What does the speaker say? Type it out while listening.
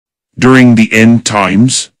During the end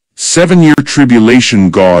times, 7-year tribulation,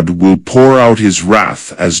 God will pour out his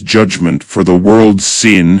wrath as judgment for the world's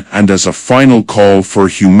sin and as a final call for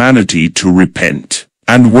humanity to repent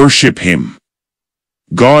and worship him.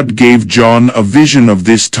 God gave John a vision of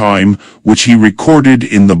this time, which he recorded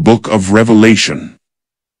in the book of Revelation.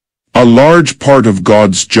 A large part of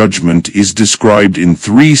God's judgment is described in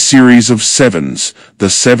 3 series of sevens: the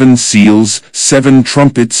 7 seals, 7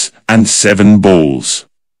 trumpets, and 7 bowls.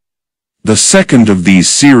 The second of these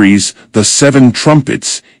series, the 7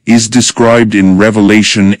 trumpets, is described in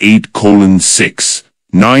Revelation 8:6,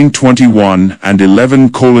 9:21, and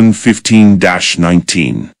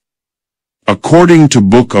 11:15-19. According to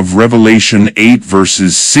Book of Revelation 8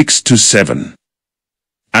 verses 6-7.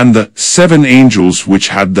 And the 7 angels which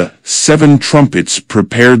had the 7 trumpets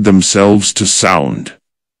prepared themselves to sound.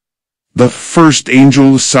 The first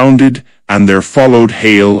angel sounded, and there followed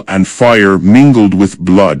hail and fire mingled with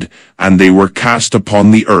blood, and they were cast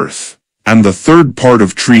upon the earth. And the third part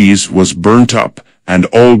of trees was burnt up, and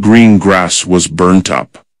all green grass was burnt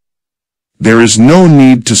up. There is no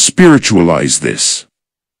need to spiritualize this.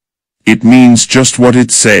 It means just what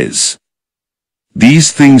it says.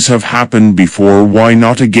 These things have happened before, why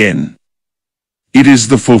not again? It is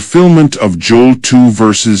the fulfillment of Joel 2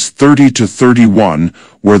 verses 30-31,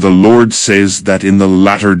 where the Lord says that in the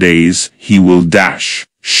latter days he will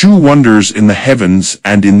shew wonders in the heavens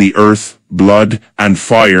and in the earth, blood, and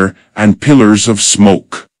fire, and pillars of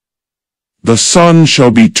smoke. The sun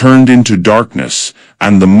shall be turned into darkness,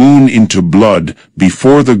 and the moon into blood,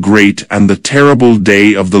 before the great and the terrible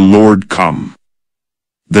day of the Lord come.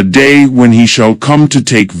 The day when he shall come to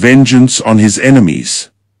take vengeance on his enemies.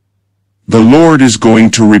 The Lord is going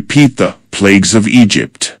to repeat the plagues of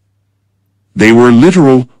Egypt. They were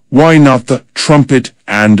literal, why not the trumpet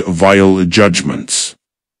and vial judgments?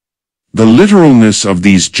 The literalness of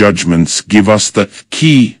these judgments give us the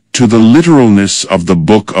key to the literalness of the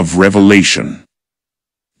book of Revelation.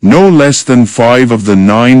 No less than 5 of the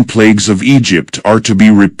 9 plagues of Egypt are to be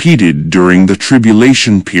repeated during the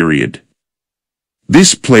tribulation period.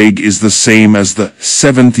 This plague is the same as the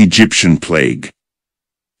 7th Egyptian plague.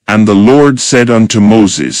 And the Lord said unto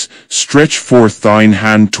Moses, Stretch forth thine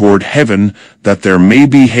hand toward heaven, that there may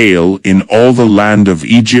be hail in all the land of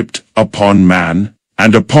Egypt, upon man,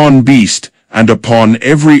 and upon beast, and upon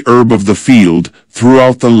every herb of the field,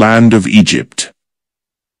 throughout the land of Egypt.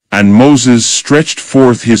 And Moses stretched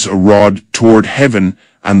forth his rod toward heaven,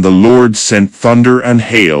 and the Lord sent thunder and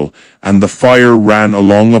hail, and the fire ran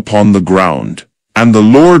along upon the ground. And the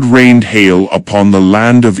Lord rained hail upon the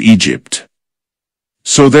land of Egypt.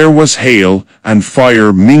 So there was hail, and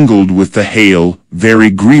fire mingled with the hail, very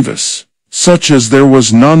grievous, such as there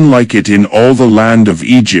was none like it in all the land of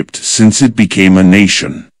Egypt since it became a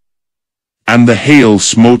nation. And the hail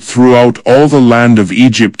smote throughout all the land of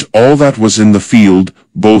Egypt all that was in the field,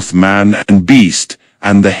 both man and beast,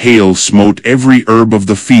 and the hail smote every herb of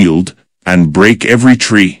the field, and brake every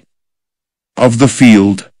tree of the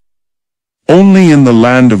field. Only in the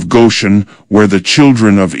land of Goshen, where the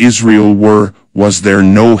children of Israel were, was there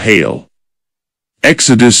no hail.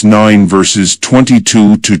 Exodus 9 verses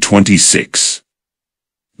 22-26.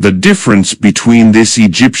 The difference between this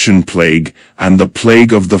Egyptian plague and the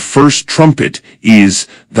plague of the first trumpet is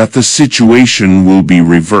that the situation will be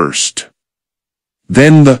reversed.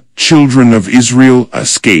 Then the children of Israel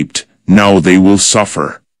escaped, now they will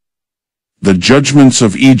suffer. The judgments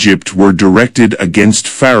of Egypt were directed against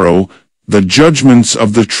Pharaoh. The judgments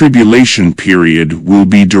of the tribulation period will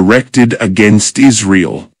be directed against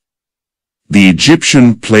Israel. The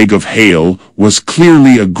Egyptian plague of hail was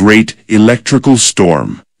clearly a great electrical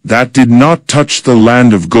storm that did not touch the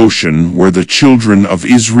land of Goshen where the children of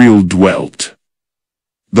Israel dwelt.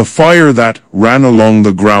 The fire that ran along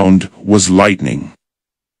the ground was lightning.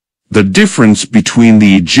 The difference between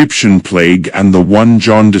the Egyptian plague and the one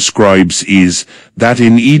John describes is that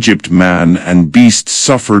in Egypt man and beast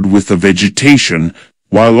suffered with the vegetation,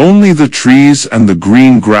 while only the trees and the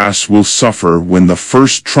green grass will suffer when the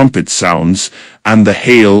first trumpet sounds, and the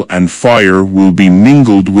hail and fire will be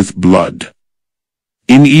mingled with blood.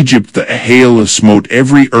 In Egypt the hail smote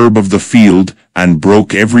every herb of the field, and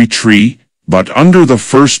broke every tree, but under the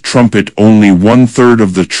first trumpet only 1/3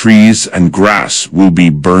 of the trees and grass will be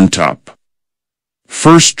burnt up.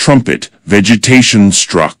 First trumpet, vegetation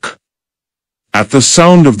struck. At the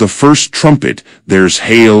sound of the first trumpet, there's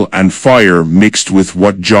hail and fire mixed with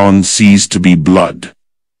what John sees to be blood.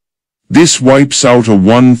 This wipes out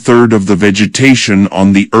 1/3 of the vegetation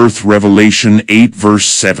on the earth. Revelation 8 verse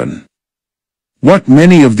 7. What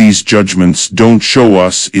many of these judgments don't show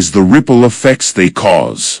us is the ripple effects they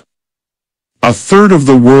cause. A third of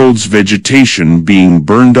the world's vegetation being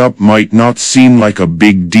burned up might not seem like a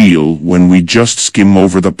big deal when we just skim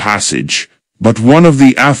over the passage, but one of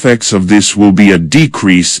the effects of this will be a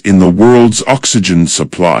decrease in the world's oxygen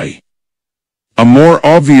supply. A more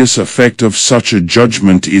obvious effect of such a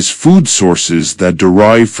judgment is food sources that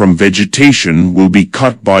derive from vegetation will be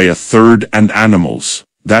cut by a third, and animals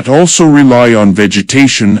that also rely on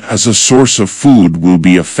vegetation as a source of food will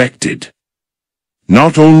be affected.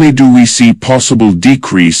 Not only do we see possible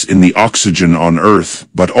decrease in the oxygen on Earth,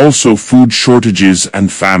 but also food shortages and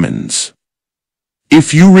famines.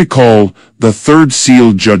 If you recall, the third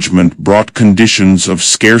seal judgment brought conditions of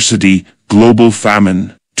scarcity, global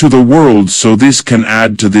famine, to the world, so this can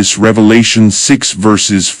add to this Revelation 6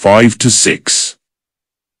 verses 5 to 6.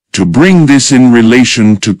 To bring this in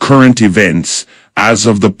relation to current events, as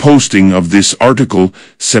of the posting of this article,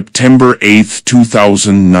 September 8,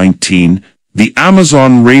 2019, the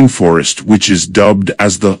Amazon rainforest, which is dubbed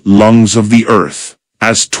as the lungs of the earth,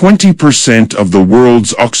 as 20% of the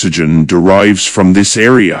world's oxygen derives from this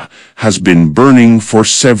area, has been burning for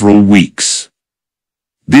several weeks.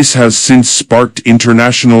 This has since sparked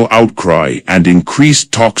international outcry and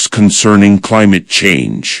increased talks concerning climate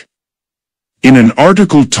change. In an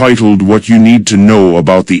article titled "What You Need to Know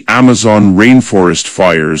About the Amazon Rainforest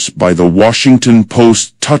Fires" by the Washington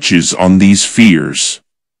Post touches on these fears.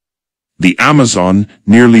 The Amazon,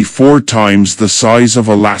 nearly 4 times the size of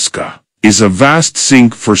Alaska, is a vast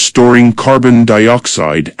sink for storing carbon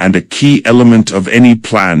dioxide and a key element of any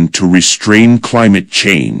plan to restrain climate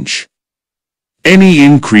change. Any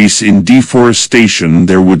increase in deforestation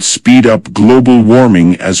there would speed up global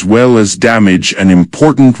warming as well as damage an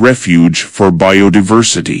important refuge for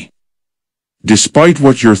biodiversity. Despite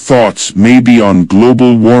what your thoughts may be on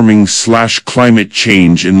global warming/climate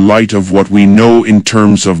change in light of what we know in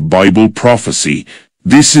terms of Bible prophecy,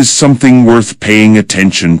 this is something worth paying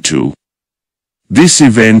attention to. This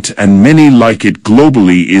event and many like it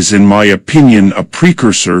globally is, in my opinion, a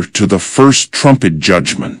precursor to the first trumpet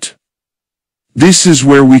judgment. This is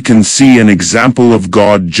where we can see an example of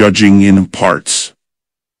God judging in parts.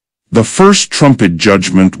 The first trumpet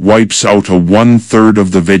judgment wipes out a 1/3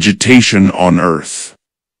 of the vegetation on earth.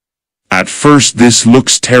 At first this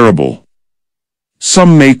looks terrible.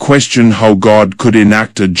 Some may question how God could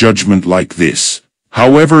enact a judgment like this.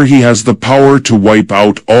 However, he has the power to wipe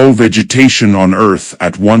out all vegetation on earth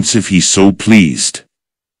at once if he so pleased.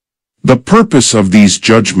 The purpose of these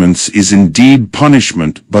judgments is indeed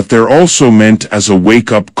punishment, but they're also meant as a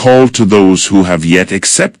wake-up call to those who have yet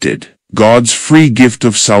accepted God's free gift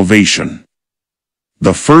of salvation.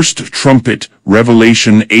 The first trumpet,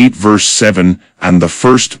 Revelation 8 verse 7, and the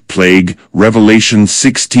first plague, Revelation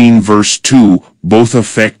 16 verse 2, both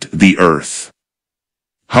affect the earth.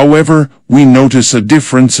 However, we notice a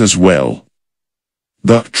difference as well.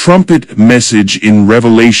 The trumpet message in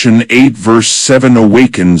Revelation 8 verse 7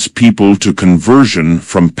 awakens people to conversion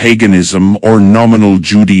from paganism or nominal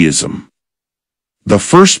Judaism. The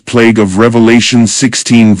first plague of Revelation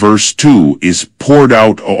 16 verse 2 is poured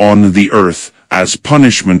out on the earth as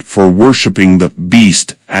punishment for worshipping the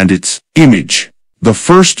beast and its image. The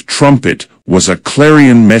first trumpet was a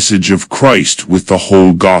clarion message of Christ with the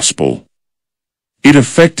whole gospel. It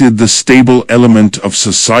affected the stable element of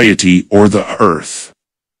society or the earth.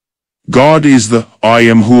 God is the "I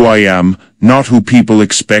am who I am," not who people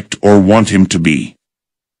expect or want him to be.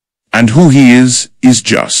 And who he is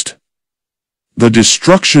just. The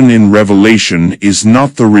destruction in Revelation is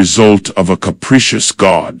not the result of a capricious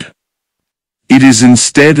God. It is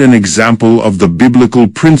instead an example of the biblical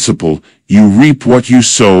principle, you reap what you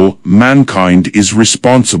sow. Mankind is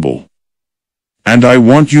responsible. And I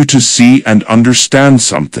want you to see and understand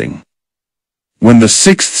something. When the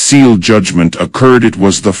sixth seal judgment occurred, it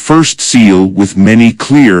was the first seal with many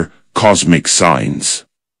clear, cosmic signs.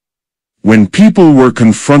 When people were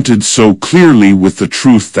confronted so clearly with the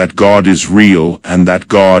truth that God is real and that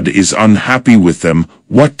God is unhappy with them,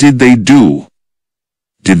 what did they do?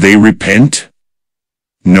 Did they repent?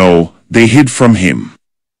 No, they hid from him.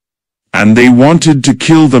 And they wanted to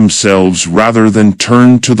kill themselves rather than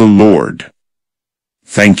turn to the Lord.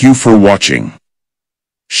 Thank you for watching.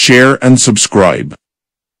 Share and subscribe.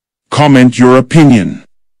 Comment your opinion.